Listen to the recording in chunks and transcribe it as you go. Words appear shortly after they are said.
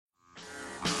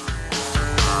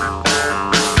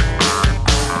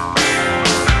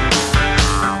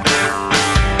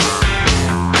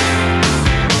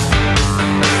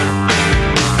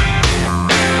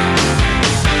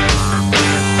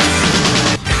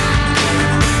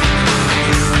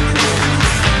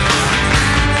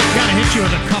you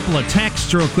with a couple of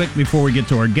texts real quick before we get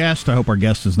to our guest. I hope our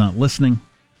guest is not listening.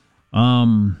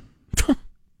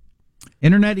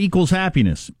 Internet equals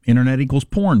happiness. Internet equals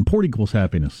porn. Porn equals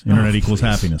happiness. Internet equals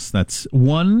happiness. That's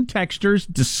one texter's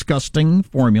disgusting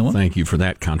formula. Thank you for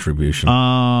that contribution.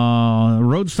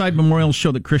 Roadside memorials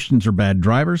show that Christians are bad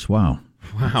drivers. Wow.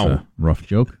 That's a rough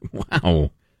joke.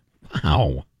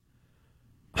 Wow.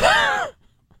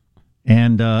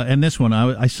 And this one,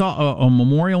 I saw a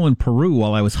memorial in Peru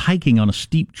while I was hiking on a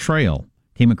steep trail.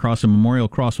 Came across a memorial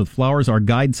cross with flowers. Our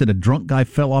guide said a drunk guy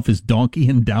fell off his donkey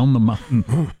and down the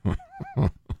mountain.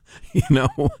 You know,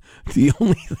 the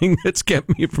only thing that's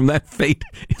kept me from that fate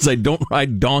is I don't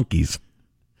ride donkeys.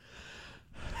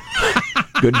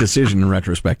 Good decision in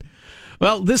retrospect.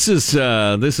 Well, this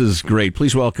is great.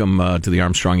 Please welcome to the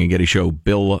Armstrong and Getty Show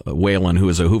Bill Whalen, who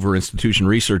is a Hoover Institution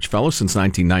Research Fellow since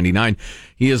 1999.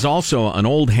 He is also an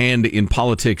old hand in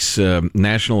politics,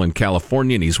 national in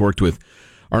California, and he's worked with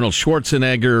Arnold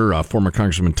Schwarzenegger, former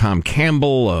Congressman Tom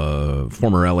Campbell,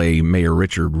 former L.A. Mayor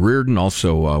Richard Riordan,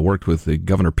 also worked with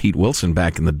Governor Pete Wilson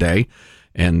back in the day,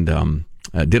 and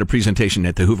did a presentation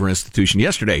at the Hoover Institution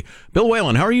yesterday. Bill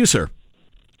Whalen, how are you, sir?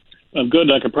 I'm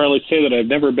good. I can probably say that I've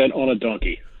never been on a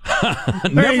donkey.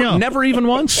 Never even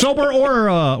once? Sober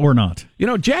or not? You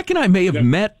know, Jack and I may have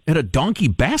met at a donkey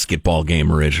basketball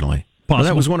game originally. Well,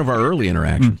 that was one of our early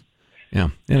interactions. Yeah,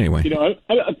 anyway. You know,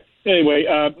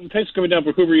 thanks for coming down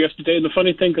for Hoover yesterday. And the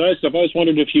funny thing, guys, I've always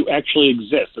wondered if you actually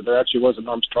exist, if there actually was an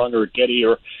Armstrong or a Getty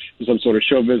or some sort of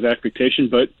showbiz affectation,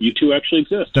 but you two actually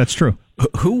exist. That's true.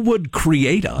 Who would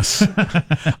create us? And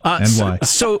why?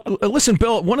 So, listen,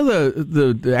 Bill, one of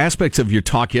the aspects of your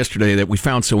talk yesterday that we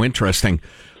found so interesting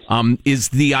is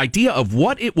the idea of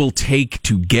what it will take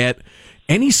to get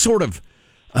any sort of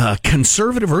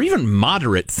conservative or even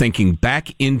moderate thinking back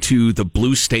into the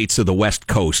blue states of the West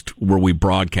Coast where we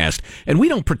broadcast. And we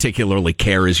don't particularly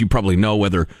care, as you probably know,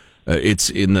 whether it's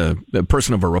in the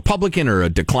person of a Republican or a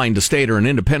declined to state or an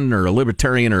independent or a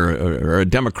libertarian or a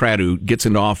Democrat who gets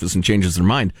into office and changes their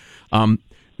mind.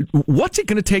 What's it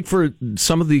going to take for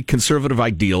some of the conservative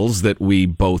ideals that we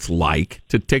both like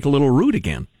to take a little root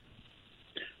again?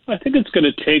 I think it's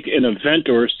going to take an event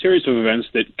or a series of events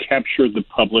that capture the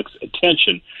public's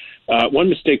attention. One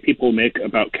mistake people make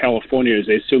about California is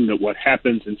they assume that what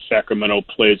happens in Sacramento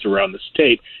plays around the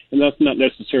state, and that's not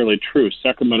necessarily true.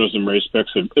 Sacramento's in many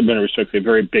respects a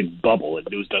very big bubble, and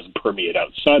news doesn't permeate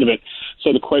outside of it.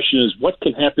 So the question is, what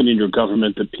can happen in your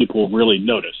government that people really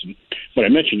notice? And what I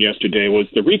mentioned yesterday was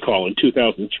the recall in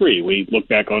 2003. We look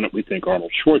back on it, we think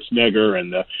Arnold Schwarzenegger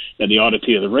and the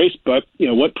oddity of the race, but you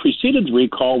know what preceded the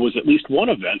recall was at least one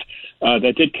event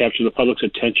that did capture the public's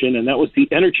attention, and that was the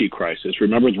energy crisis.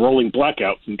 Remember the rolling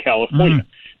blackouts in California.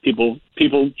 People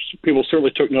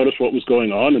certainly took notice what was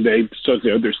going on, and they said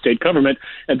their state government.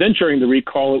 And then during the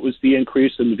recall, it was the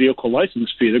increase in the vehicle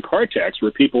license fee, the car tax,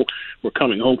 where people were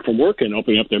coming home from work and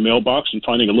opening up their mailbox and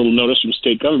finding a little notice from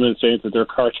state government saying that their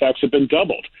car tax had been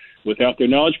doubled without their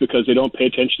knowledge because they don't pay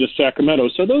attention to Sacramento.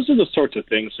 So those are the sorts of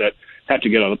things that have to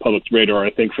get on the public's radar,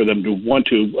 I think, for them to want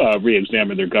to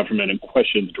re-examine their government and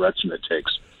question the direction it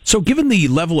takes. So given the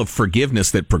level of forgiveness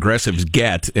that progressives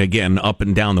get, again, up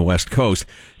and down the West Coast,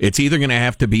 it's either going to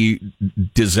have to be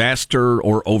disaster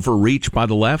or overreach by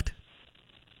the left?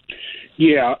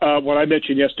 Yeah, what I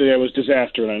mentioned yesterday was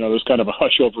disaster, and I know there's kind of a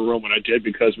hush over room when I did,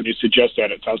 because when you suggest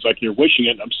that, it sounds like you're wishing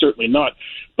it, and I'm certainly not.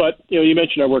 But, you know, you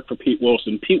mentioned I worked for Pete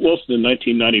Wilson. Pete Wilson in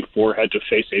 1994 had to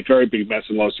face a very big mess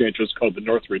in Los Angeles called the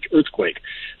Northridge earthquake,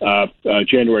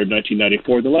 January of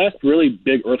 1994, the last really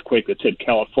big earthquake that's hit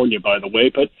California, by the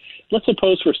way. But let's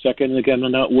suppose for a second, and again,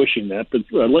 I'm not wishing that, but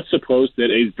let's suppose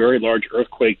that a very large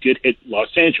earthquake did hit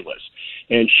Los Angeles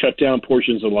and shut down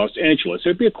portions of Los Angeles.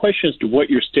 There'd be a question as to what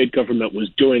your state government was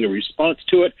doing in response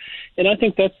to it, and I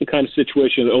think that's the kind of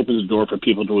situation that opens the door for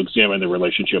people to examine their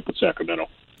relationship with Sacramento.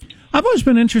 I've always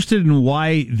been interested in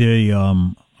why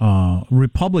the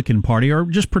Republican Party, or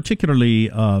just particularly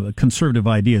conservative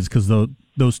ideas, because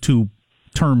those two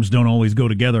terms don't always go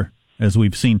together, as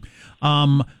we've seen,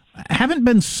 haven't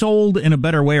been sold in a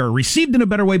better way or received in a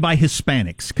better way by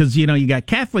Hispanics. Because, you know, you got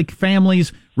Catholic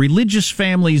families, religious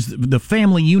families, the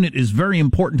family unit is very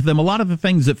important to them. A lot of the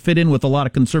things that fit in with a lot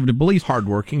of conservative beliefs.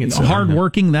 Hardworking,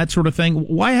 that sort of thing.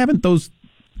 Why haven't those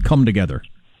come together?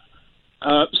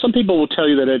 Some people will tell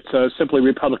you that it's simply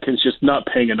Republicans just not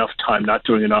paying enough time, not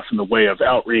doing enough in the way of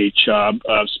outreach,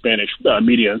 Spanish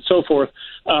media, and so forth.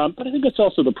 But I think it's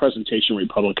also the presentation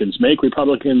Republicans make.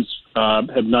 Republicans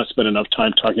have not spent enough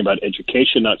time talking about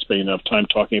education, not spending enough time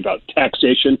talking about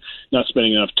taxation, not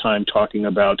spending enough time talking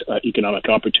about economic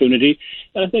opportunity,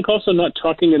 and I think also not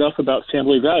talking enough about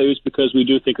family values, because we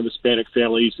do think of Hispanic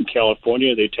families in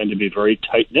California. They tend to be very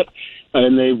tight-knit,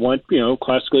 and they want,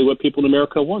 classically what people in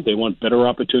America want. They want better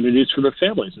opportunities for their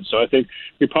families. And so I think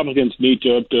Republicans need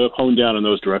to hone down in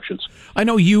those directions. I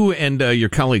know you and your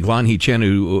colleague Lan He-Chen,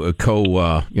 who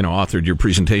authored your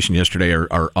presentation yesterday,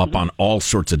 are up on all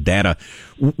sorts of data.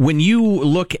 When you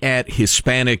look at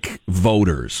Hispanic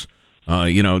voters,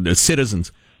 the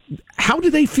citizens, how do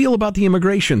they feel about the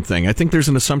immigration thing? I think there's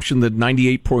an assumption that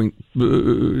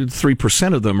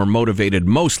 98.3% of them are motivated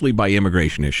mostly by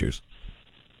immigration issues.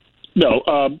 No,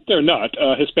 they're not.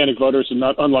 Hispanic voters are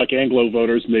not unlike Anglo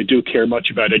voters, and they do care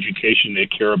much about education. They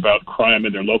care about crime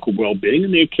and their local well-being,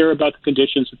 and they care about the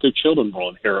conditions that their children will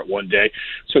inherit one day.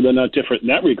 So they're not different in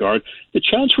that regard. The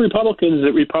challenge for Republicans is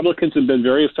that Republicans have been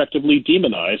very effectively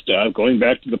demonized, going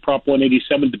back to the Prop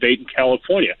 187 debate in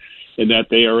California, in that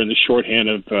they are in the shorthand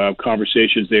of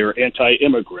conversations. They are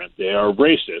anti-immigrant. They are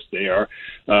racist. They are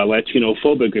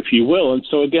Latino-phobic, if you will. And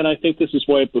so, again, I think this is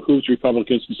why it behooves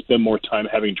Republicans to spend more time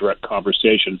having direct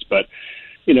conversations. But,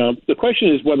 the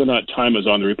question is whether or not time is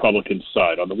on the Republican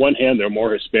side. On the one hand, there are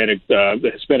more Hispanic. The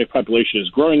Hispanic population is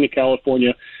growing in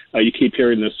California. You keep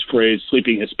hearing this phrase,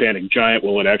 sleeping Hispanic giant.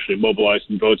 Will it actually mobilize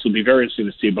some votes? It'll be very interesting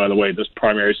to see, by the way, this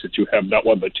primary, since you have not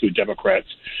one but two Democrats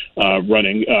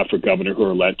running for governor who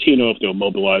are Latino, if they'll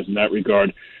mobilize in that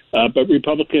regard. But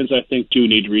Republicans, I think, do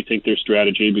need to rethink their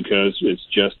strategy, because it's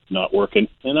just not working,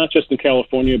 and not just in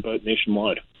California, but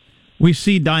nationwide. We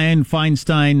see Dianne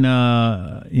Feinstein,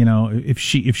 if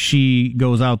she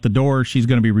goes out the door, she's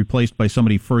going to be replaced by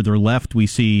somebody further left. We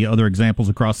see other examples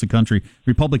across the country,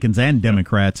 Republicans and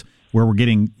Democrats, where we're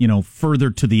getting,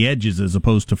 further to the edges as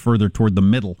opposed to further toward the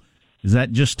middle. Is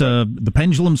that just the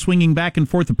pendulum swinging back and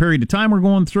forth a period of time we're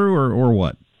going through, or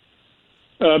what?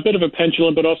 A bit of a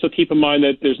pendulum, but also keep in mind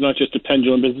that there's not just a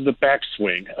pendulum, this is a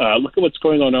backswing. Look at what's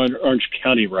going on in Orange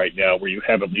County right now, where you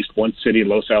have at least one city,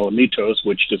 Los Alamitos,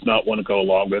 which does not want to go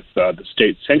along with the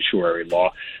state sanctuary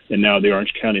law. And now the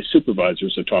Orange County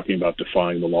supervisors are talking about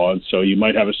defying the law. And so you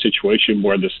might have a situation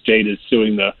where the state is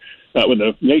suing when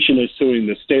the nation is suing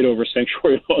the state over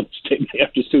sanctuary law, the state may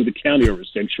have to sue the county over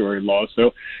sanctuary law.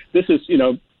 So this is,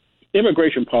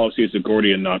 immigration policy is a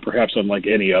Gordian knot, perhaps unlike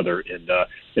any other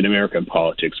in American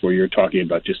politics, where you're talking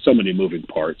about just so many moving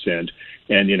parts. And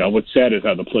what's sad is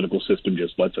how the political system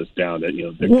just lets us down. That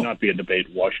there cannot be a debate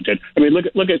in Washington. I mean,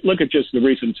 look at just the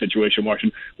recent situation in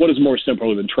Washington. What is more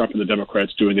simple than Trump and the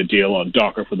Democrats doing a deal on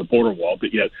DACA for the border wall,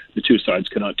 but yet the two sides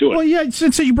cannot do it? Well, yeah.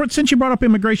 Since you brought up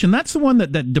immigration, that's the one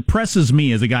that depresses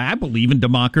me as a guy. I believe in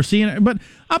democracy, but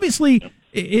obviously. Yeah.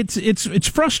 It's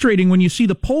frustrating when you see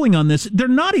the polling on this. They're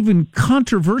not even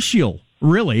controversial,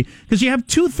 really, because you have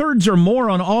 2/3 or more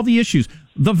on all the issues.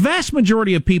 The vast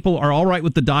majority of people are all right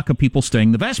with the DACA people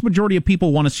staying. The vast majority of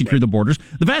people want to secure the borders.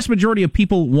 The vast majority of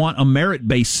people want a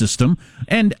merit-based system.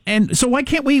 And so why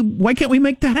can't we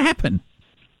make that happen?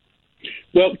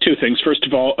 Well, two things. First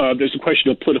of all, there's a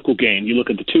question of political gain. You look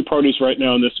at the two parties right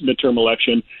now in this midterm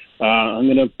election. I'm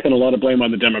going to pin a lot of blame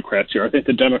on the Democrats here. I think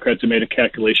the Democrats have made a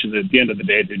calculation that at the end of the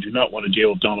day, they do not want to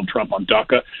deal with Donald Trump on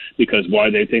DACA, because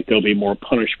why? They think there'll be more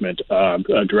punishment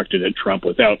directed at Trump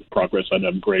without progress on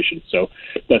immigration. So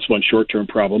that's one short-term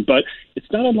problem. But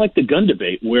it's not unlike the gun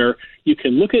debate, where you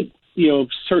can look at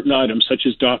certain items such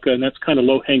as DACA, and that's kind of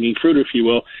low-hanging fruit, if you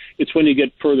will. It's when you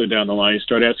get further down the line, you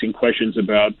start asking questions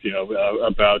about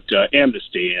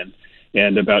amnesty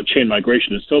and about chain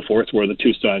migration and so forth, where the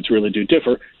two sides really do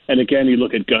differ. And again, you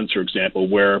look at guns, for example,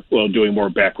 where doing more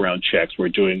background checks, we're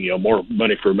doing more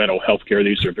money for mental health care.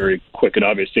 These are very quick and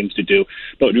obvious things to do.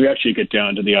 But when you actually get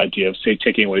down to the idea of, say,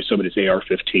 taking away somebody's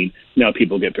AR-15, now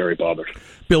people get very bothered.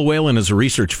 Bill Whalen is a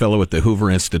research fellow at the Hoover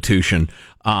Institute.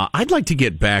 I'd like to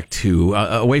get back to,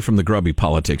 away from the grubby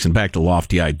politics and back to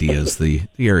lofty ideas, the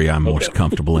area I'm most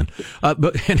comfortable in.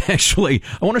 And actually,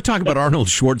 I want to talk about Arnold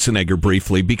Schwarzenegger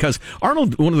briefly, because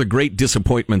Arnold, one of the great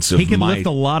disappointments of he can lift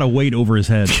a lot of weight over his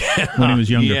head when he was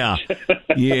younger.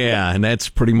 Yeah, and that's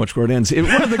pretty much where it ends.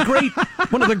 One of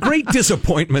the great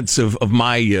disappointments of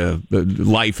my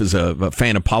life as a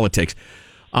fan of politics.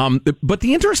 But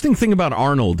the interesting thing about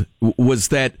Arnold was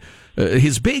that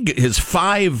his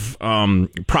 5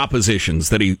 propositions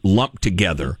that he lumped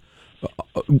together.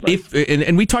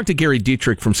 And we talked to Gary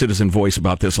Dietrich from Citizen Voice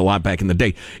about this a lot back in the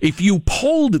day. If you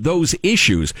polled those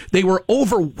issues, they were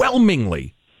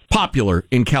overwhelmingly popular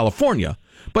in California.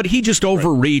 But he just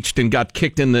overreached and got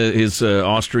kicked in his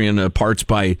Austrian parts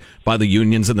by the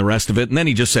unions and the rest of it. And then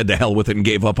he just said to hell with it and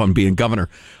gave up on being governor.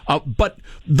 But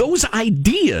those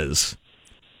ideas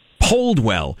polled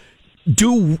well.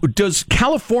 Does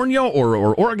California or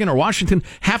Oregon or Washington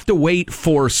have to wait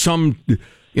for some,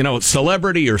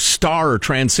 celebrity or star or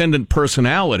transcendent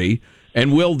personality?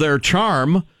 And will their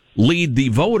charm lead the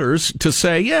voters to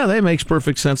say, yeah, that makes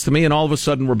perfect sense to me, and all of a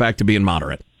sudden we're back to being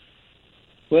moderate?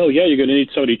 Well, yeah, you're going to need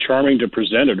somebody charming to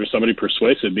present it or somebody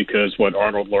persuasive, because what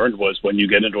Arnold learned was when you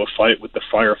get into a fight with the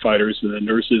firefighters and the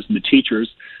nurses and the teachers,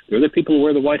 they're the people who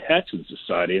wear the white hats in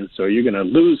society, and so you're going to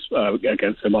lose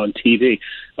against them on TV.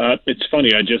 It's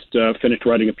funny, I just finished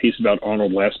writing a piece about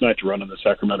Arnold last night to run on the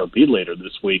Sacramento Bee later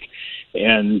this week,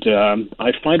 and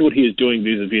I find what he is doing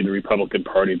vis-a-vis the Republican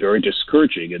Party very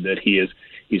discouraging, in that he's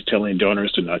telling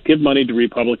donors to not give money to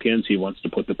Republicans. He wants to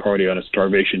put the party on a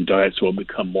starvation diet so it'll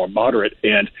become more moderate.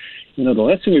 And, the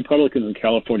last thing Republicans in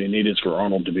California need is for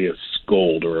Arnold to be a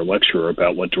scold or a lecturer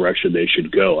about what direction they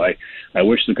should go. I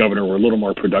wish the governor were a little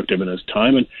more productive in his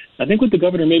time. And I think what the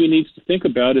governor maybe needs to think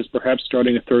about is perhaps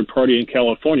starting a third party in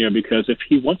California, because if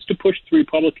he wants to push the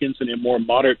Republicans in a more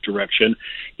moderate direction,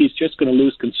 he's just going to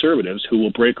lose conservatives who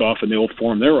will break off and they will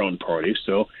form their own party.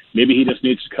 So maybe he just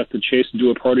needs to cut the chase and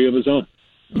do a party of his own.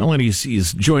 Well, and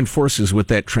he's joined forces with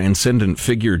that transcendent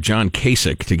figure, John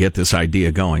Kasich, to get this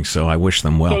idea going, so I wish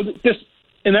them well.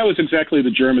 And that was exactly the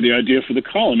germ of the idea for the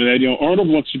column. And Arnold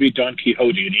wants to be Don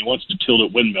Quixote, and he wants to tilt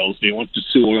at windmills, and he wants to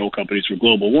sue oil companies for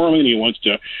global warming, and he wants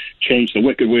to change the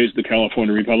wicked ways of the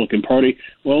California Republican Party.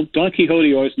 Well, Don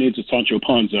Quixote always needs a Sancho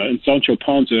Panza, and Sancho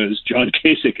Panza is John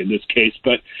Kasich in this case.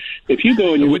 But if you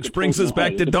go and which brings us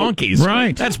back to donkeys.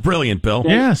 Right. That's brilliant, Bill.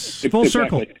 Yes, full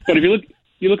circle. But if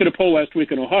you look at a poll last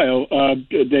week in Ohio, a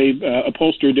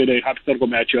pollster did a hypothetical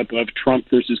matchup of Trump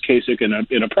versus Kasich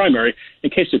in a primary,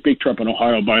 and Kasich beat Trump in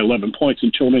Ohio by 11 points.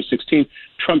 Until May 16,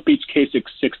 Trump beats Kasich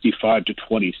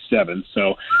 65-27.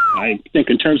 So I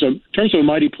think in terms of a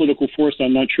mighty political force,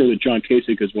 I'm not sure that John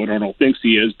Kasich is what Arnold thinks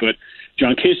he is, but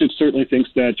John Kasich certainly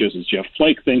thinks that, just as Jeff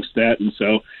Flake thinks that. And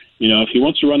so, if he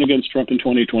wants to run against Trump in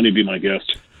 2020, be my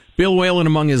guest. Bill Whalen,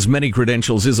 among his many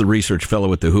credentials, is a research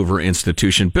fellow at the Hoover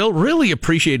Institute. Bill, really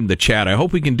appreciating the chat. I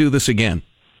hope we can do this again.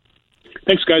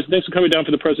 Thanks, guys. Thanks for coming down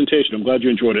for the presentation. I'm glad you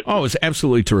enjoyed it. Oh, it was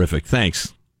absolutely terrific.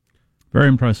 Thanks. Very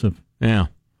impressive. Yeah.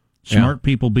 Smart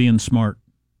people being smart.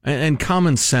 And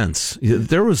common sense.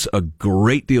 There was a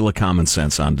great deal of common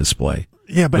sense on display.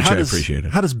 Yeah, but I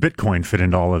appreciated. How does Bitcoin fit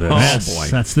into all of this? Oh, boy.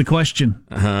 That's the question.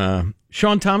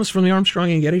 Sean Thomas from the Armstrong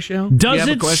and Getty Show? Does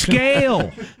it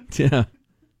scale? Yeah.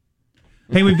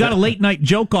 Hey, we've got a late-night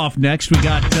joke-off next. We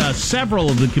got several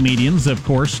of the comedians, of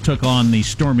course, took on the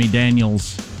Stormy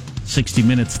Daniels 60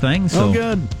 Minutes thing. So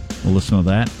good. We'll listen to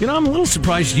that. I'm a little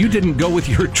surprised you didn't go with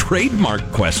your trademark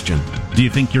question. Do you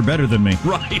think you're better than me?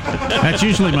 Right. That's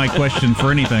usually my question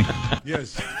for anything.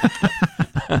 Yes.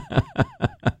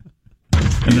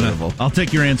 I'll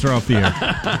take your answer off the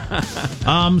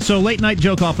air. So late night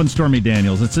joke off on Stormy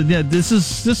Daniels. This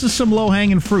is some low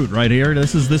hanging fruit right here.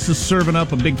 This is serving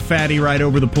up a big fatty right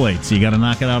over the plate. So you got to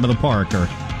knock it out of the park, or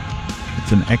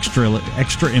it's an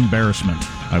extra embarrassment,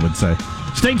 I would say.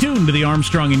 Stay tuned to the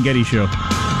Armstrong and Getty Show.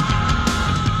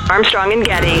 Armstrong and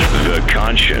Getty, the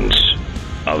conscience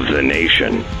of the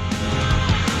nation.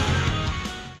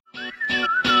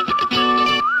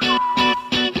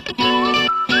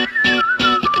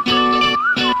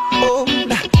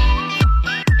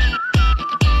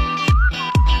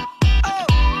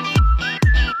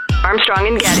 Armstrong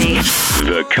and Getty,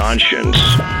 the conscience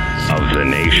of the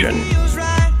nation.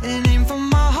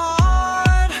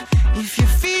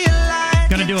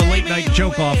 Gonna do a late night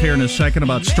joke off here in a second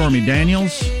about Stormy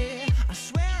Daniels.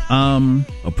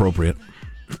 Appropriate.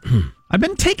 I've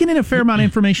been taking in a fair amount of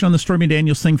information on the Stormy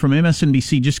Daniels thing from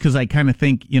MSNBC, just because I kind of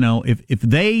think, if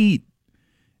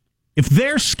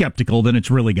they're skeptical, then it's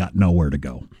really got nowhere to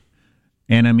go.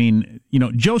 And I mean,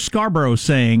 Joe Scarborough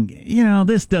saying,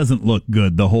 this doesn't look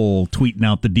good, the whole tweeting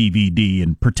out the DVD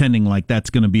and pretending like that's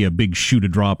going to be a big shoe to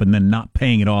drop and then not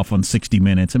paying it off on 60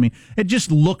 Minutes. I mean, it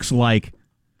just looks like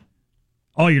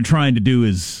all you're trying to do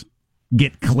is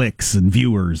get clicks and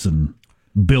viewers and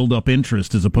build up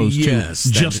interest as opposed to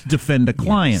just defend a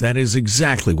client. Yes, that is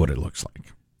exactly what it looks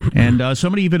like. And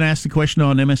somebody even asked the question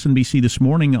on MSNBC this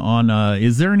morning on,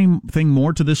 is there anything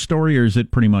more to this story, or is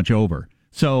it pretty much over?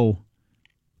 So,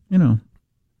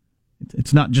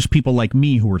 it's not just people like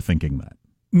me who are thinking that.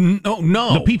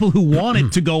 No. The people who want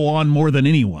it to go on more than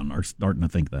anyone are starting to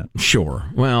think that. Sure.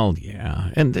 Well,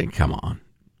 yeah. And come on.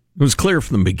 It was clear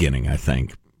from the beginning, I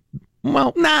think.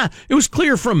 Well, it was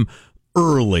clear from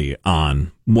early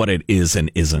on what it is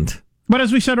and isn't. But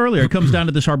as we said earlier, it comes down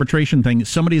to this arbitration thing.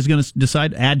 Somebody is going to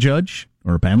decide, a judge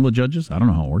or a panel of judges, I don't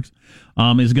know how it works,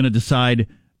 is going to decide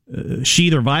she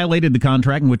either violated the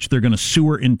contract, in which they're going to sue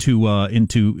her into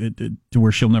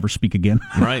where she'll never speak again.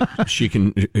 Right. She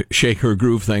can shake her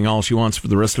groove thing all she wants for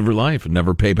the rest of her life and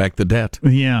never pay back the debt.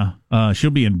 Yeah.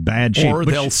 She'll be in bad shape. Or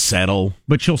they'll settle.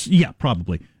 But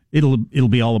probably. It'll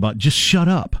be all about just shut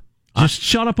up. Just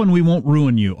shut up and we won't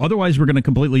ruin you. Otherwise, we're going to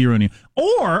completely ruin you.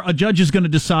 Or a judge is going to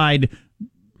decide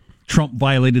Trump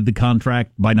violated the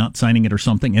contract by not signing it or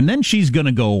something, and then she's going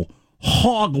to go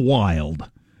hog wild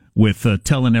with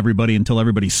telling everybody until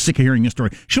everybody's sick of hearing the story.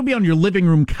 She'll be on your living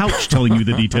room couch telling you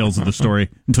the details of the story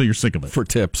until you're sick of it. For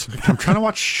tips. I'm trying to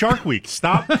watch Shark Week.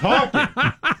 Stop talking.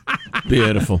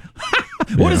 Beautiful.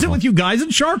 What is it with you guys in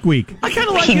Shark Week? I kind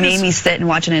of like He made me sit and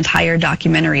watch an entire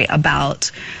documentary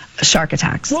about shark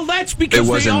attacks. Well, that's because it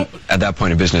wasn't at that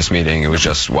point a business meeting. It was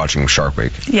just watching Shark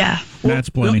Week. Yeah. That's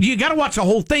plenty. You got to watch the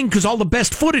whole thing because all the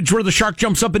best footage where the shark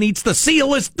jumps up and eats the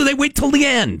seal is they wait till the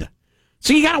end.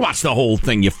 So you got to watch the whole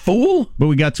thing, you fool. But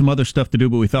we got some other stuff to do,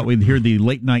 but we thought we'd hear the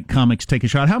late night comics take a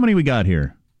shot. How many we got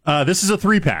here? This is a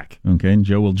 3-pack. Okay, and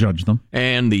Joe will judge them.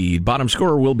 And the bottom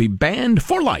scorer will be banned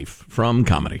for life from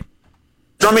comedy.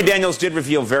 Stormy Daniels did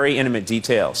reveal very intimate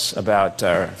details about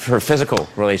her physical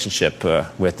relationship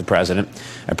with the president.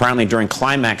 Apparently, during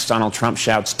climax, Donald Trump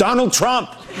shouts, "Donald Trump!"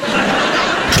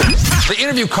 The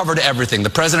interview covered everything. The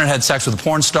president had sex with a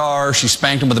porn star. She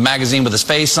spanked him with a magazine with his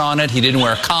face on it. He didn't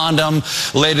wear a condom.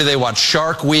 Later, they watched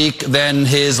Shark Week. Then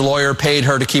his lawyer paid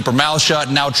her to keep her mouth shut.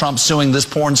 Now Trump's suing this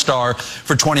porn star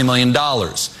for $20 million.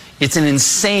 It's an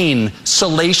insane,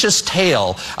 salacious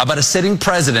tale about a sitting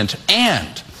president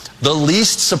and the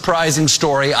least surprising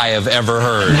story I have ever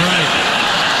heard.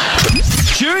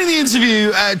 During the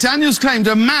interview, Daniels claimed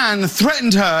a man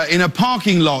threatened her in a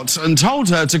parking lot and told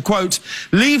her to, quote,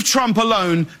 "leave Trump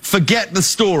alone, forget the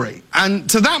story." And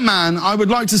to that man, I would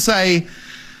like to say,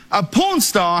 a porn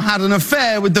star had an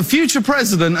affair with the future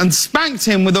president and spanked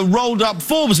him with a rolled-up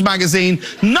Forbes magazine.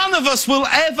 None of us will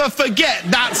ever forget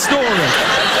that story.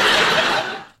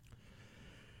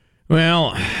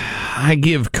 Well, I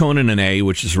give Conan an A,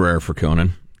 which is rare for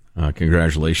Conan.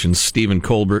 Congratulations. Stephen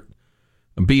Colbert,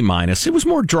 a B-. It was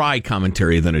more dry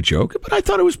commentary than a joke, but I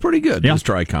thought it was pretty good. Yeah. It was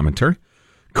dry commentary.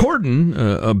 Corden,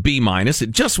 a B-.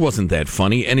 It just wasn't that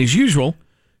funny. And as usual,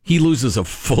 he loses a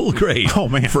full grade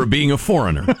for being a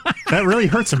foreigner. That really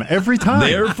hurts him every time.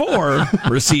 Therefore,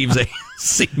 receives a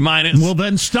C-. Well,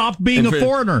 then stop being a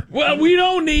foreigner. Well, we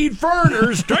don't need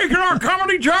foreigners taking our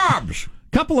comedy jobs.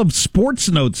 Couple of sports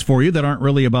notes for you that aren't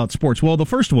really about sports. Well, the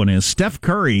first one is Steph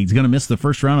Curry is going to miss the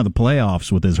first round of the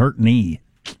playoffs with his hurt knee.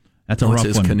 That's a rough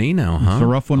his one. Knee now, huh? It's a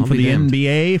rough one for the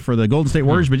NBA, for the Golden State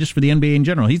Warriors, but just for the NBA in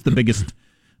general. He's the biggest.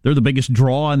 They're the biggest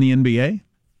draw in the NBA,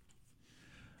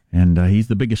 and he's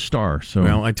the biggest star. So,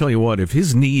 well, I tell you what, if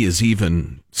his knee is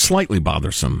even slightly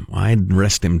bothersome, I'd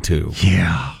rest him too.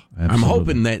 Yeah, absolutely. I'm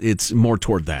hoping that it's more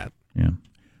toward that. Yeah.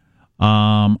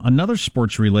 Another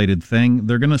sports-related thing,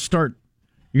 they're going to start.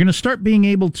 You're going to start being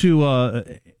able to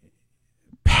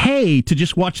pay to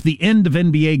just watch the end of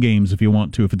NBA games if you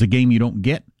want to. If it's a game you don't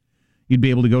get, you'd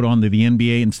be able to go on to the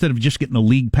NBA instead of just getting the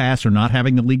league pass or not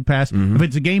having the league pass. Mm-hmm. If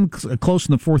it's a game close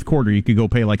in the fourth quarter, you could go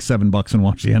pay like $7 and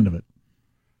watch the end of it.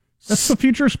 That's the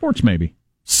future of sports, maybe.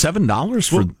 $7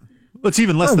 for... Well, it's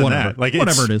even less than whatever. that. Like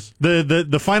whatever it is.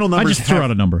 The final numbers. I just threw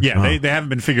out a number. Yeah, they haven't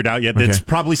been figured out yet. Okay. It's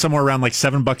probably somewhere around like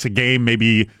 $7 a game,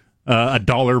 maybe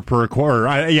 $1 per quarter.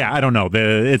 I don't know.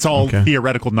 It's all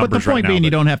theoretical numbers. But the point being, you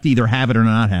don't have to either have it or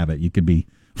not have it. You could be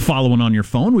following on your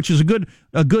phone, which is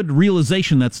a good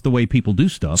realization. That's the way people do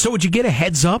stuff. So would you get a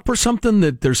heads up or something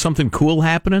that there's something cool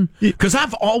happening? Because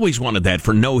I've always wanted that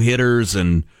for no hitters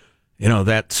and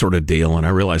that sort of deal, and I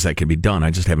realize that could be done.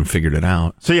 I just haven't figured it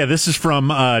out. So, yeah, this is from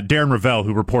Darren Ravel,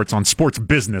 who reports on sports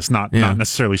business, not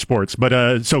necessarily sports.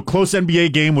 But so close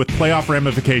NBA game with playoff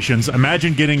ramifications.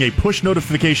 Imagine getting a push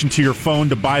notification to your phone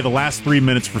to buy the last 3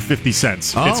 minutes for 50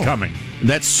 cents. Oh, it's coming.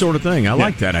 That sort of thing. I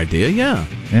like that idea, yeah.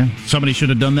 Somebody should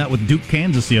have done that with Duke,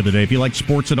 Kansas the other day. If you like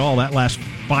sports at all, that last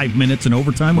 5 minutes in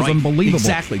overtime was unbelievable.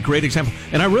 Exactly. Great example.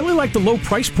 And I really like the low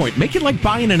price point. Make it like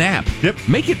buying an app. Yep.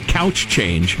 Make it couch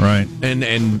change. Right.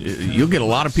 And you'll get a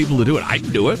lot of people to do it.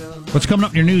 I'd do it. What's coming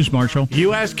up in your news, Marshall?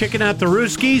 U.S. kicking out the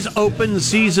Ruskies, open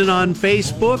season on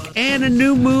Facebook, and a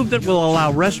new move that will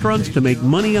allow restaurants to make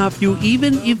money off you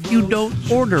even if you don't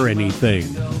order anything.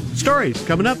 Stories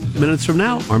coming up minutes from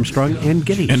now. Armstrong and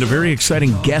Getty. And a very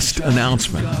exciting guest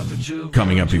announcement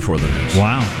coming up before the news.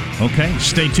 Wow. Okay.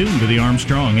 Stay tuned to the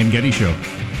Armstrong and Getty Show.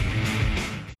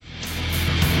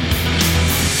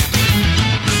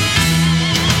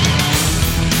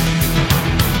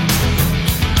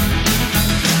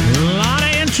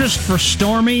 first for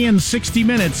Stormy in 60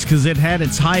 Minutes because it had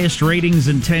its highest ratings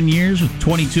in 10 years with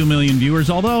 22 million viewers.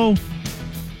 Although,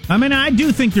 I mean, I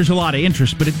do think there's a lot of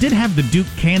interest, but it did have the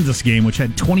Duke-Kansas game, which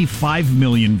had 25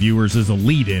 million viewers as a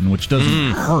lead-in, which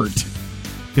doesn't hurt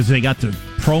because they got to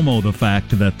promo the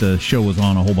fact that the show was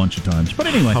on a whole bunch of times. But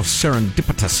anyway. How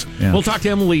serendipitous. Yeah. We'll talk to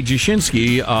Emily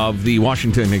Jashinsky of the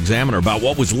Washington Examiner about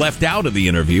what was left out of the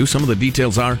interview. Some of the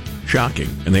details are shocking,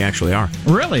 and they actually are.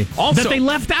 Really? Also, that they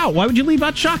left out. Why would you leave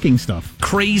out shocking stuff?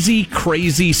 Crazy,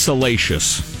 crazy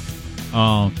salacious.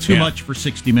 Oh, too much for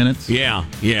 60 Minutes? Yeah.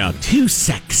 Too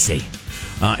sexy.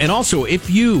 And also, if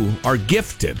you are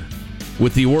gifted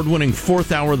with the award-winning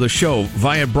fourth hour of the show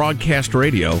via broadcast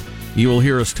radio, you will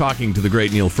hear us talking to the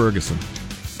great Neil Ferguson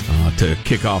to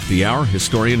kick off the hour.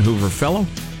 Historian, Hoover Fellow,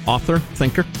 author,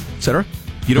 thinker, etc.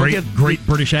 You don't get great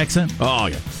British accent. Oh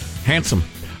yeah, handsome.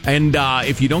 And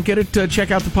if you don't get it,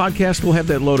 check out the podcast. We'll have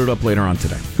that loaded up later on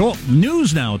today. Cool.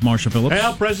 News now with Marsha Phillips.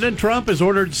 Well, President Trump has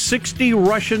ordered 60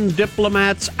 Russian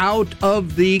diplomats out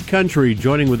of the country,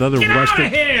 joining with other Get Western.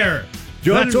 Out of here!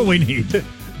 That's what we need.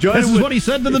 This is what he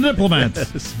said to the diplomats.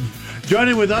 Yes.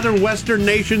 Joining with other Western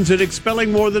nations in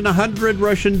expelling more than 100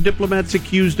 Russian diplomats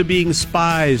accused of being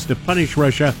spies to punish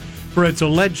Russia for its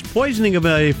alleged poisoning of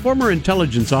a former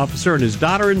intelligence officer and his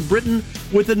daughter in Britain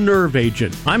with a nerve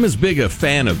agent. I'm as big a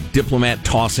fan of diplomat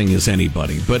tossing as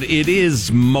anybody, but it is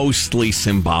mostly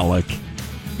symbolic,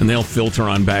 and they'll filter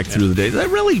on back through the day. They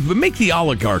really make the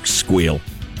oligarchs squeal.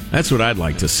 That's what I'd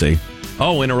like to see.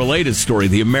 Oh, in a related story,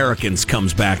 The Americans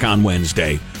comes back on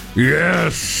Wednesday.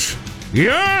 Yes!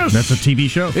 That's a TV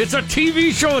show? It's a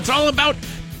TV show. It's all about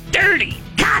dirty,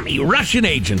 commie Russian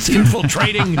agents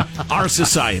infiltrating our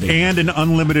society. And an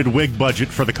unlimited wig budget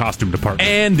for the costume department.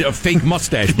 And a fake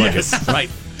mustache budget. Yes. Right.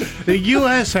 The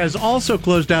U.S. has also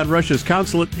closed down Russia's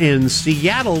consulate in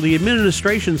Seattle, the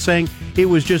administration saying it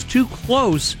was just too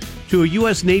close to a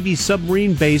U.S. Navy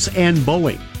submarine base and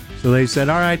Boeing. So they said,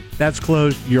 all right, that's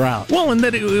closed, you're out. Well, and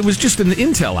that it was just an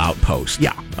intel outpost.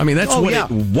 Yeah. I mean, that's what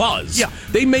it was. Yeah.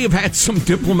 They may have had some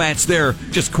diplomats there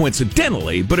just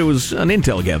coincidentally, but it was an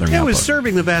intel gathering outpost. It was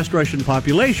serving the vast Russian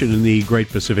population in the Great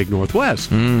Pacific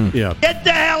Northwest. Yeah. Get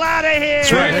the hell out of here!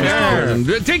 That's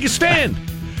right. Take a stand.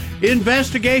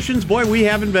 Investigations. Boy, we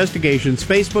have investigations.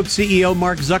 Facebook CEO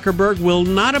Mark Zuckerberg will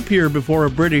not appear before a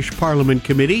British Parliament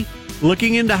committee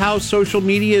looking into how social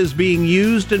media is being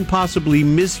used and possibly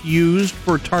misused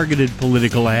for targeted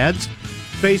political ads.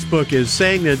 Facebook is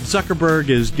saying that Zuckerberg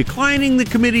is declining the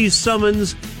committee's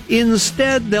summons.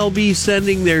 Instead, they'll be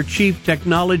sending their chief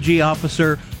technology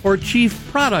officer or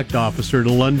chief product officer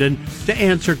to London to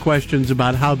answer questions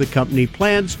about how the company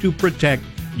plans to protect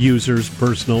users'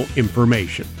 personal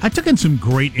information. I took in some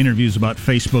great interviews about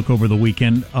Facebook over the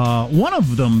weekend. One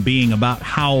of them being about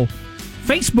how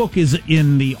Facebook is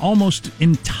in the almost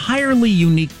entirely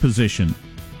unique position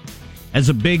as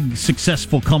a big,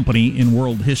 successful company in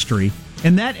world history,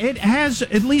 and that it has,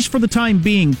 at least for the time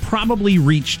being, probably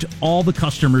reached all the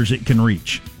customers it can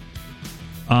reach.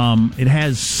 It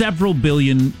has several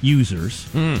billion users.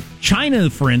 China,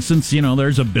 for instance,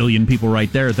 there's a billion people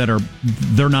right there that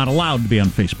they're not allowed to be on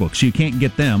Facebook, so you can't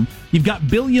get them. You've got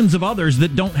billions of others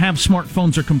that don't have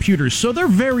smartphones or computers, so they're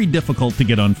very difficult to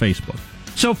get on Facebook.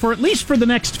 So for at least for the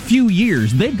next few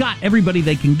years, they've got everybody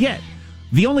they can get.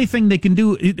 The only thing they can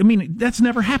do, I mean, that's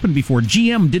never happened before.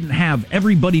 GM didn't have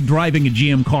everybody driving a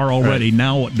GM car already. Right.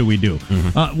 Now what do we do?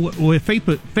 What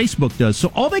Facebook does. So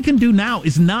all they can do now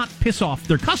is not piss off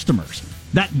their customers.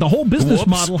 That the whole business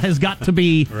model has got to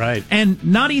be right, and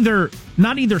not either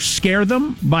scare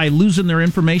them by losing their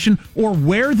information or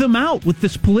wear them out with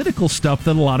this political stuff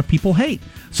that a lot of people hate.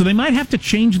 So they might have to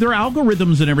change their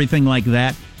algorithms and everything like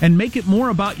that and make it more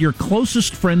about your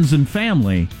closest friends and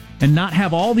family and not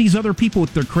have all these other people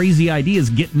with their crazy ideas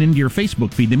getting into your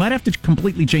Facebook feed. They might have to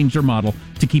completely change their model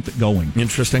to keep it going.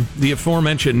 Interesting. The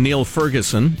aforementioned Neil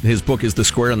Ferguson, his book is The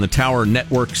Square and the Tower,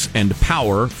 Networks and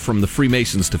Power, From the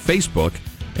Freemasons to Facebook,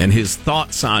 and his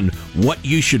thoughts on what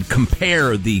you should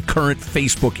compare the current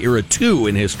Facebook era to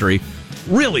in history.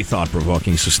 Really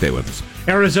thought-provoking, so stay with us.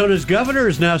 Arizona's governor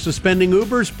is now suspending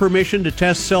Uber's permission to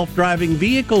test self-driving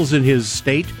vehicles in his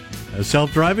state. A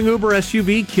self-driving Uber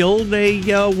SUV killed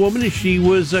a woman as she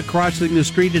was crossing the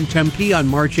street in Tempe on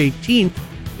March 18th.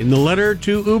 In the letter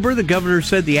to Uber, the governor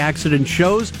said the accident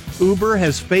shows Uber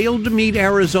has failed to meet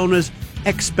Arizona's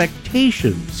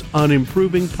expectations on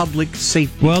improving public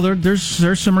safety. Well,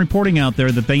 there's some reporting out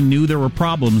there that they knew there were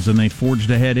problems and they forged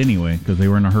ahead anyway because they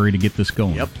were in a hurry to get this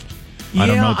going. Yep. I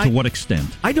don't know to what extent.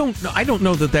 I don't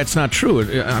know that that's not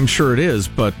true. I'm sure it is,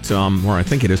 but or I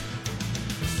think it is.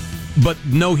 But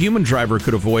no human driver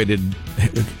could have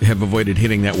avoided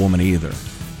hitting that woman either.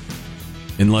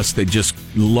 unless they just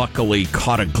luckily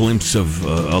caught a glimpse of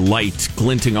a light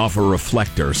glinting off a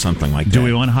reflector or something like that. Do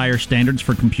we want higher standards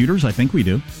for computers? I think we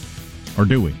do. Or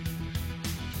do we?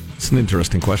 It's an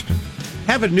interesting question.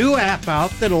 Have a new app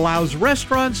out that allows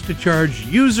restaurants to charge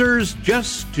users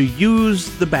just to use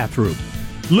the bathroom.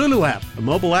 Lulu app, a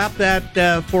mobile app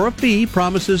that, for a fee,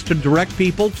 promises to direct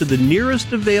people to the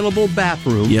nearest available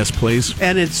bathroom. Yes, please.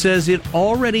 And it says it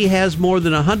already has more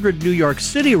than 100 New York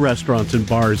City restaurants and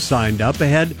bars signed up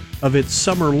ahead of its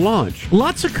summer launch.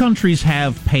 Lots of countries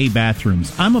have pay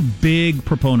bathrooms. I'm a big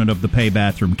proponent of the pay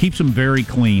bathroom. Keeps them very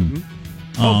clean.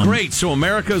 Oh, great. So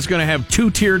America's going to have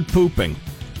two-tiered pooping.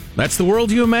 That's the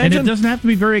world you imagine? And it doesn't have to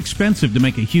be very expensive to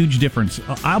make a huge difference.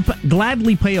 I'll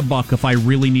gladly pay $1 if I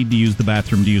really need to use the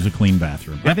bathroom to use a clean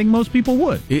bathroom. I think most people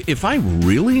would. If I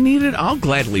really need it, I'll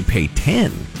gladly pay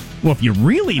 $10. Well, if you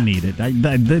really need it,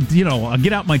 I'll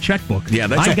get out my checkbook. Yeah,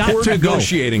 that's a poor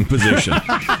negotiating position.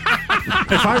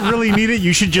 If I really need it,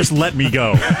 you should just let me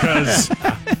go, because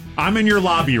I'm in your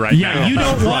lobby right now. Yeah, you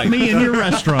don't want me in your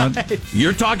restaurant.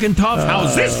 You're talking tough.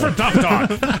 How's this for tough talk?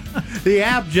 The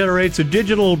app generates a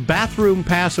digital bathroom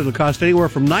pass. It'll cost anywhere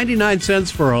from 99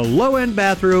 cents for a low-end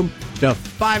bathroom to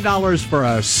 $5 for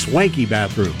a swanky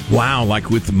bathroom. Wow, like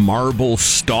with marble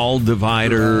stall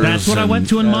dividers. That's what I went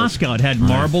to in Moscow. It had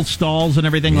marble stalls and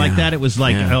everything like that. It was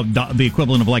like the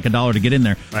equivalent of like $1 to get in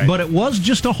there. Right. But it was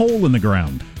just a hole in the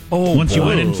ground once you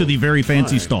went into the very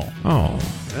fancy stall. Oh.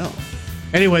 Well.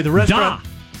 Anyway, the restaurant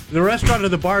or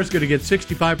the bar is going to get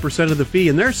 65% of the fee,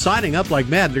 and they're signing up like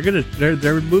mad.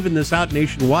 They're moving this out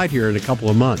nationwide here in a couple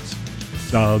of months.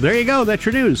 So there you go. That's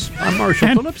your news. I'm Marshall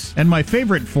Phillips. And my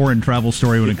favorite foreign travel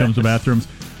story when it comes to bathrooms,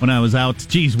 when I was out,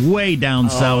 way down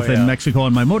south in Mexico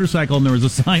on my motorcycle, and there was a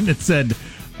sign that said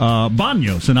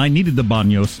baños, and I needed the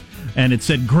baños, and it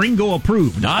said gringo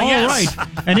approved. Ah, yes. Right.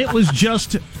 And it was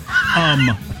just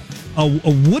a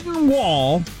wooden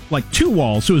wall, like two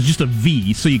walls, so it was just a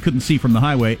V, so you couldn't see from the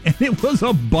highway, and it was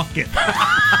a bucket.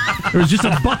 There was just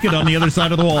a bucket on the other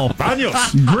side of the wall.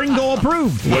 Baños. Gringo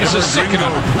approved. What is this Gringo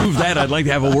approved that? I'd like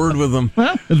to have a word with them.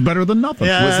 Well, it's better than nothing.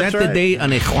 Yeah, was that the day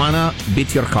Ana Juana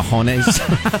bit your cojones?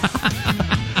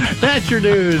 That's your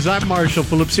news. I'm Marshall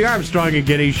Phillips, the Armstrong and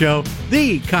Getty Show,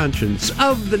 the conscience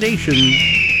of the nation.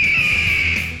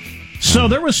 So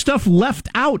there was stuff left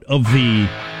out of the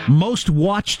most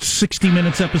watched 60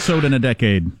 Minutes episode in a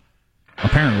decade,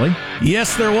 apparently.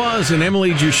 Yes, there was, and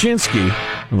Emily Jashinsky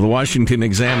of the Washington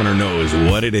Examiner knows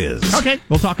what it is. Okay,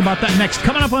 we'll talk about that next.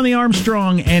 Coming up on the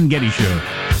Armstrong and Getty Show.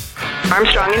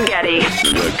 Armstrong and Getty.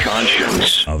 The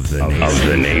conscience of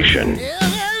the nation.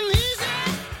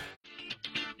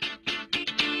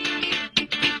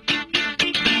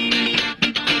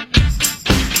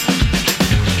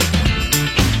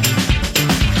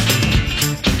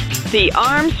 The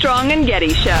Armstrong and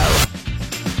Getty Show.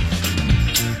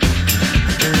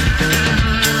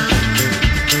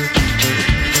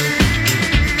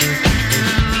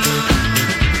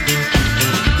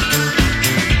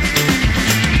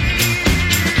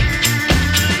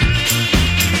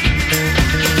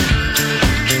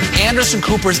 Anderson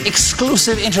Cooper's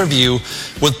exclusive interview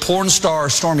with porn star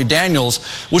Stormy Daniels,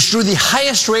 which drew the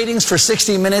highest ratings for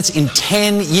 60 Minutes in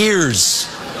 10 years.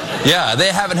 Yeah,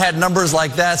 they haven't had numbers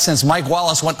like that since Mike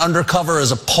Wallace went undercover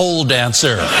as a pole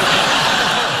dancer.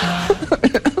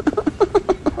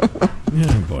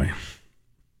 Oh, boy.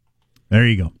 There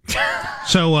you go.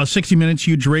 So, 60 Minutes,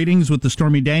 huge ratings with the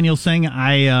Stormy Daniels thing.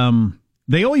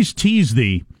 They always tease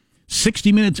the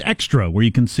 60 Minutes Extra, where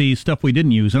you can see stuff we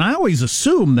didn't use. And I always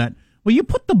assume that, well, you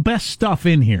put the best stuff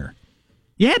in here.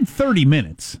 You had 30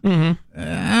 minutes. Mm-hmm.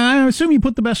 I assume you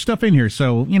put the best stuff in here.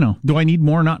 So, do I need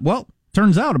more or not? Well,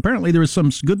 turns out, apparently, there was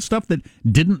some good stuff that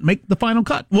didn't make the final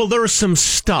cut. Well, there was some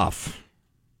stuff.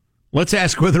 Let's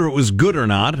ask whether it was good or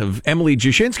not of Emily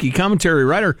Jashinsky, commentary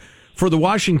writer for the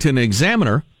Washington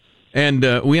Examiner. And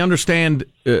we understand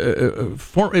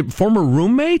former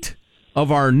roommate of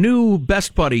our new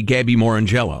best buddy, Gabby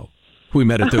Morangello, who we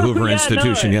met at the Hoover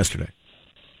Institution yesterday.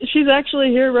 She's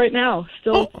actually here right now.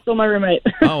 Still my roommate.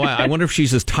 Oh, I wonder if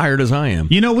she's as tired as I am.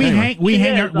 We hang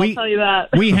I'll tell you that.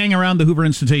 We hang around the Hoover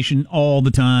Institution all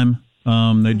the time.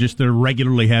 They're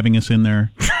regularly having us in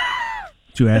there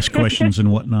to ask questions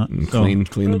and whatnot. And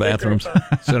clean the bathrooms,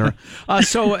 etc.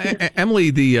 So, Emily,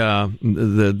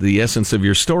 the essence of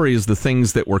your story is the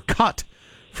things that were cut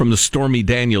from the Stormy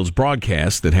Daniels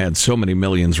broadcast that had so many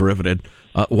millions riveted.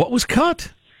 What was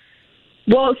cut?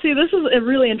 Well, see, this is a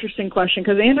really interesting question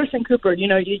because Anderson Cooper,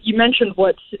 you mentioned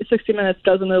what 60 Minutes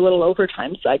does in their little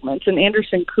overtime segments, and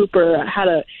Anderson Cooper had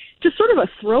just sort of a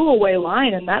throwaway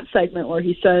line in that segment where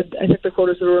he said, I think the quote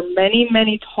is, there were many,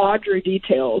 many tawdry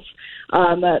details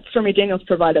that Stormy Daniels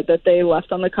provided that they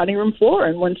left on the cutting room floor.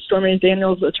 And when Stormy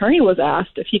Daniels' attorney was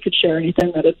asked if he could share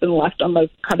anything that had been left on the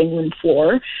cutting room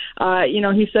floor,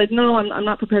 he said, no, I'm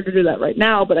not prepared to do that right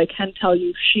now, but I can tell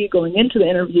you she, going into the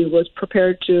interview, was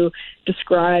prepared to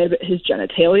describe his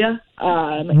genitalia.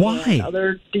 Why? And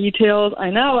other details.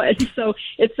 I know. And so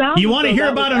it sounds. You want to hear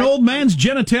about an old man's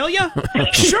genitalia?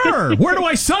 Sure. Where do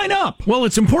I sign up? Well,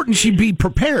 it's important she be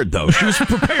prepared, though. She was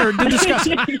prepared to discuss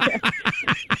it.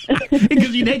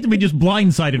 Because you'd hate to be just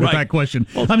blindsided with that question.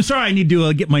 I'm sorry, I need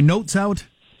to get my notes out.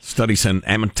 Studies and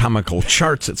anatomical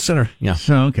charts, etc. Yeah.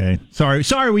 So, okay.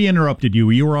 Sorry we interrupted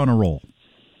you. You were on a roll.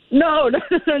 No.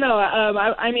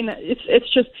 I mean,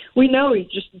 it's just, we know,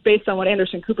 just based on what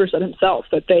Anderson Cooper said himself,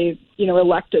 that they,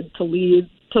 elected to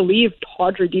leave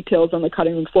tawdry details on the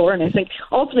cutting room floor. And I think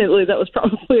ultimately that was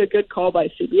probably a good call by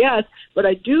CBS. But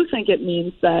I do think it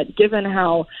means that given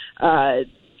how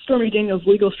Stormy Daniels'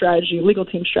 legal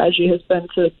team strategy has been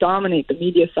to dominate the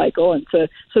media cycle and to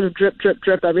sort of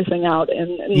drip everything out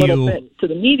in little bits to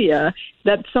the media,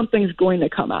 that something's going to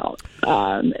come out.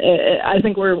 I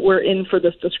think we're in for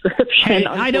this description,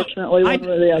 unfortunately, one way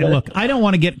or the other. Look, I don't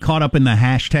want to get caught up in the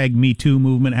hashtag #MeToo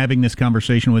movement having this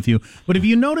conversation with you, but have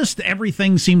you noticed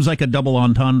everything seems like a double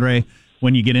entendre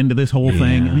when you get into this whole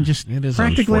thing? I mean, just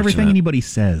practically everything anybody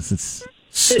says. It's...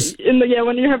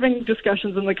 when you're having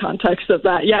discussions in the context of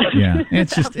that,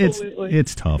 it's just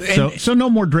it's tough. So no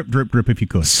more drip if you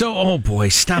could. So, oh boy,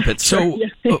 stop it. So,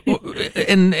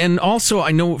 and also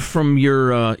I know from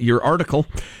your article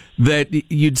that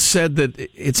you'd said that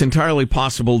it's entirely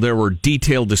possible there were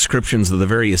detailed descriptions of the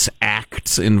various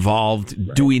acts involved.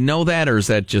 Right. Do we know that, or is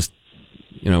that just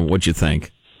what you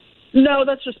think? No,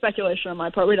 that's just speculation on my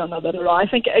part. We don't know that at all. I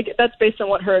think that's based on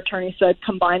what her attorney said,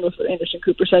 combined with what Anderson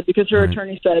Cooper said, because her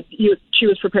attorney said she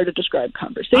was prepared to describe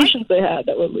conversations they had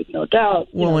that would leave no doubt.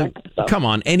 Well, come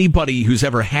on. Anybody who's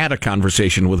ever had a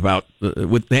conversation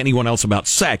with anyone else about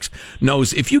sex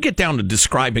knows if you get down to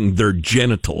describing their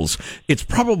genitals, it's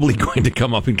probably going to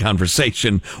come up in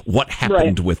conversation what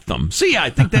happened with them. So, I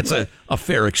think that's a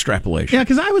fair extrapolation. Yeah,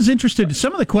 because I was interested.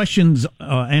 Some of the questions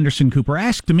Anderson Cooper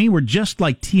asked to me were just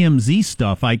like TMZ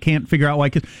stuff. I can't figure out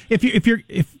why. Cause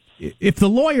if the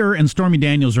lawyer and Stormy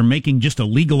Daniels are making just a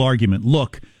legal argument,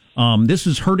 look, this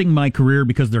is hurting my career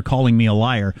because they're calling me a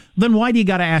liar, then why do you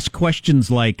got to ask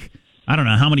questions like, I don't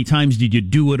know, how many times did you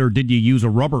do it, or did you use a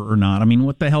rubber or not? I mean,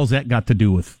 what the hell's that got to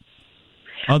do with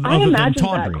other I imagine than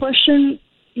tawdry? That question.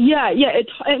 Yeah,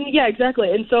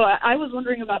 exactly. And so I was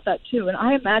wondering about that too. And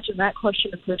I imagine that question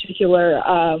in particular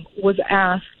was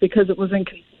asked because it was an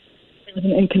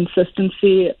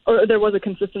inconsistency, or there was a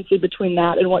consistency between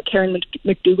that and what Karen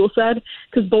McDougal said,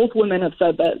 because both women have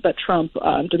said that Trump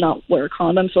did not wear a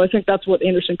condom. So I think that's what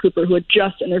Anderson Cooper, who had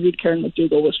just interviewed Karen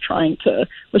McDougal, was trying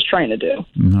to do.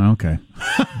 Okay.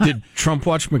 Did Trump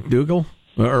watch McDougal?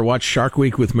 Or watch Shark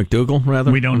Week with McDougal,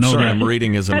 rather? We don't know that. I'm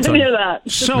reading as I'm I didn't hear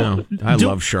that. So, I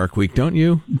love Shark Week, don't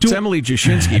you? It's Emily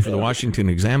Jashinsky for the Washington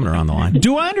Examiner on the line.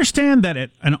 Do I understand that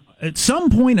at some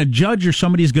point a judge or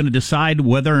somebody is going to decide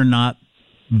whether or not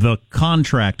the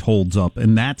contract holds up,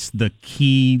 and that's the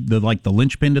key, the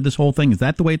linchpin to this whole thing? Is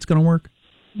that the way it's going to work?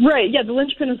 Right, yeah, the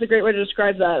linchpin is a great way to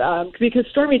describe that, because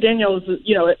Stormy Daniels,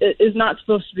 is not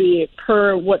supposed to be,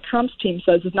 per what Trump's team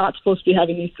says, is not supposed to be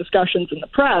having these discussions in the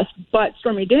press, but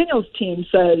Stormy Daniels' team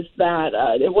says that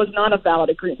it was not a valid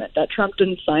agreement, that Trump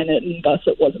didn't sign it, and thus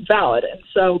it wasn't valid. And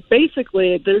so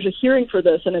basically, there's a hearing for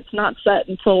this, and it's not set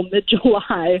until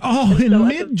mid-July. Oh, in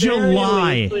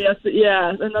mid-July!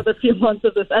 Another few months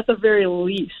of this, at the very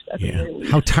least.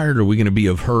 How tired are we going to be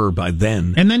of her by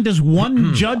then? And then does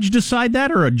one judge decide that,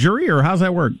 or a jury, or how's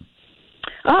that work?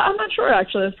 I'm not sure,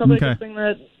 actually. It's probably something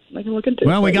that I can look into.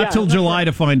 Well, we got till July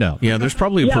to find out. Yeah, there's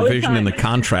probably a provision in the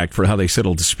contract for how they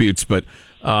settle disputes, but,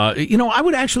 I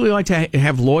would actually like to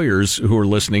have lawyers who are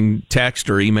listening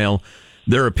text or email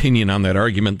their opinion on that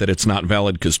argument that it's not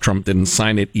valid because Trump didn't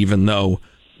sign it, even though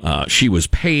she was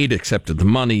paid, accepted the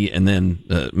money, and then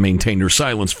maintained her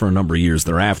silence for a number of years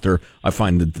thereafter. I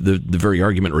find the very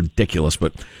argument ridiculous,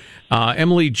 but...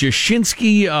 Emily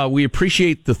Jashinsky, we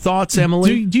appreciate the thoughts,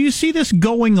 Emily. Do you see this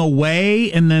going away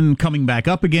and then coming back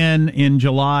up again in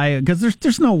July? Because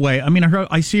there's no way. I mean,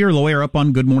 I see her lawyer up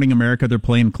on Good Morning America. They're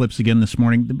playing clips again this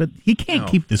morning, but he can't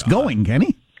keep this going, can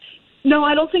he? No,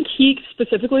 I don't think he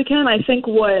specifically can. I think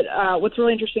what's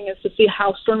really interesting is to see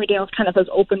how Stormy Daniels kind of has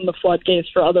opened the floodgates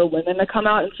for other women to come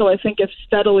out. And so I think if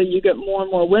steadily you get more and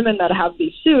more women that have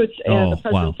these suits, and the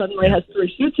president suddenly has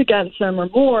 3 suits against him or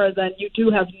more, then you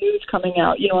do have news coming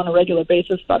out, on a regular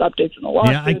basis about updates in the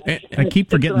lawsuit. Yeah, I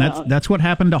keep forgetting that's what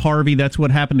happened to Harvey. That's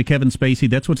what happened to Kevin Spacey.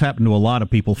 That's what's happened to a lot of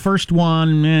people. First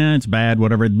one, it's bad,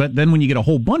 whatever. But then when you get a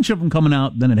whole bunch of them coming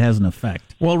out, then it has an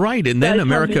effect. Well, right. And then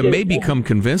America may become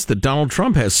convinced that Donald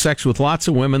Trump has sex with lots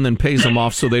of women, then pays them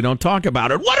off so they don't talk about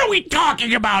it. What are we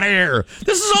talking about here?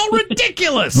 This is all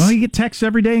ridiculous. Well, you get texts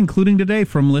every day, including today,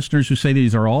 from listeners who say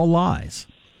these are all lies.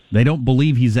 They don't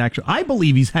believe he's actually... I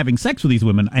believe he's having sex with these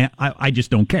women. I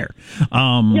just don't care.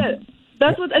 Yeah,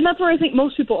 that's where I think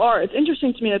most people are. It's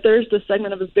interesting to me that there's this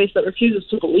segment of his base that refuses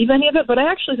to believe any of it, but I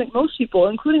actually think most people,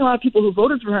 including a lot of people who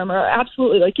voted for him, are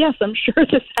absolutely like, yes, I'm sure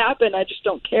this happened. I just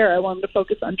don't care. I want him to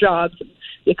focus on jobs and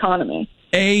the economy.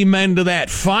 Amen to that.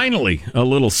 Finally, a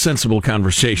little sensible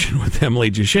conversation with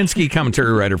Emily Jashinsky,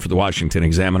 commentary writer for the Washington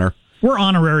Examiner. We're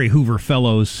honorary Hoover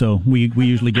Fellows, so we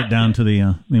usually get down to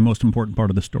the most important part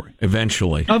of the story.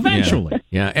 Eventually.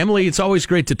 Yeah. Emily, it's always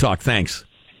great to talk. Thanks.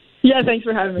 Yeah, thanks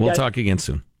for having me, We'll guys. talk again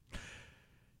soon.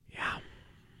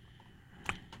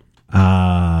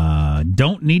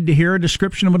 Don't need to hear a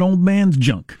description of an old man's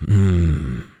junk.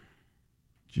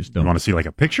 Just don't. You want to see like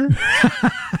a picture?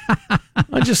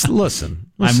 Just listen.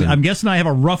 I'm guessing I have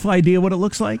a rough idea what it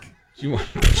looks like.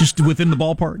 Just within the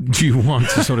ballpark. Do you want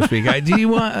to, so to speak?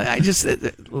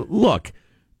 Look.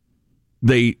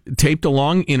 They taped a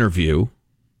long interview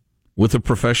with a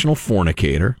professional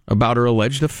fornicator about her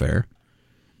alleged affair,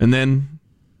 and then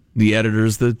the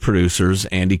editors, the producers,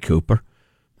 Andy Cooper,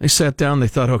 they sat down. They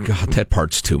thought, "Oh God, that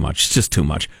part's too much. It's just too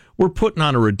much. We're putting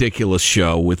on a ridiculous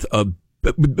show with a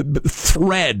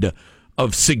thread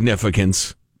of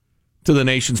significance to the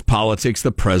nation's politics,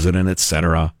 the president,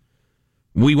 etc.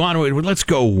 Let's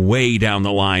go way down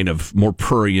the line of more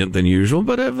prurient than usual,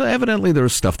 but evidently there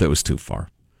was stuff that was too far.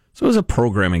 So it was a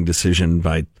programming decision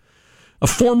by a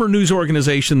former news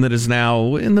organization that is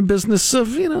now in the business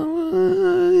of,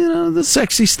 the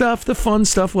sexy stuff, the fun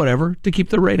stuff, whatever, to keep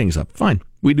the ratings up. Fine.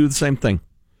 We do the same thing.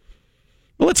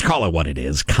 Well, let's call it what it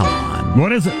is. Come on.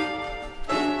 What is it?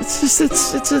 It's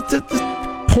a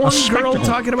porn girl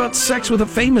talking about sex with a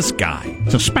famous guy.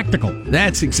 It's a spectacle.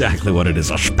 That's exactly what it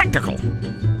is, a spectacle.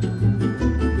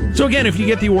 So again, if you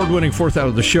get the award-winning fourth out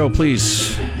of the show,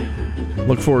 please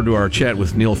look forward to our chat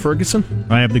with Neil Ferguson.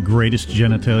 I have the greatest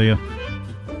genitalia.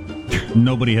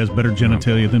 Nobody has better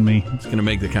genitalia than me. It's going to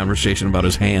make the conversation about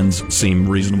his hands seem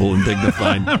reasonable and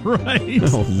dignified. Right.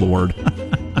 Oh, Lord.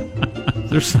 Is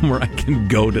there somewhere I can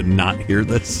go to not hear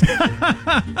this?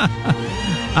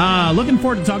 Looking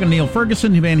forward to talking to Neil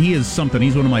Ferguson. Man, he is something.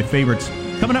 He's one of my favorites.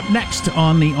 Coming up next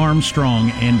on the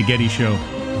Armstrong and Getty Show.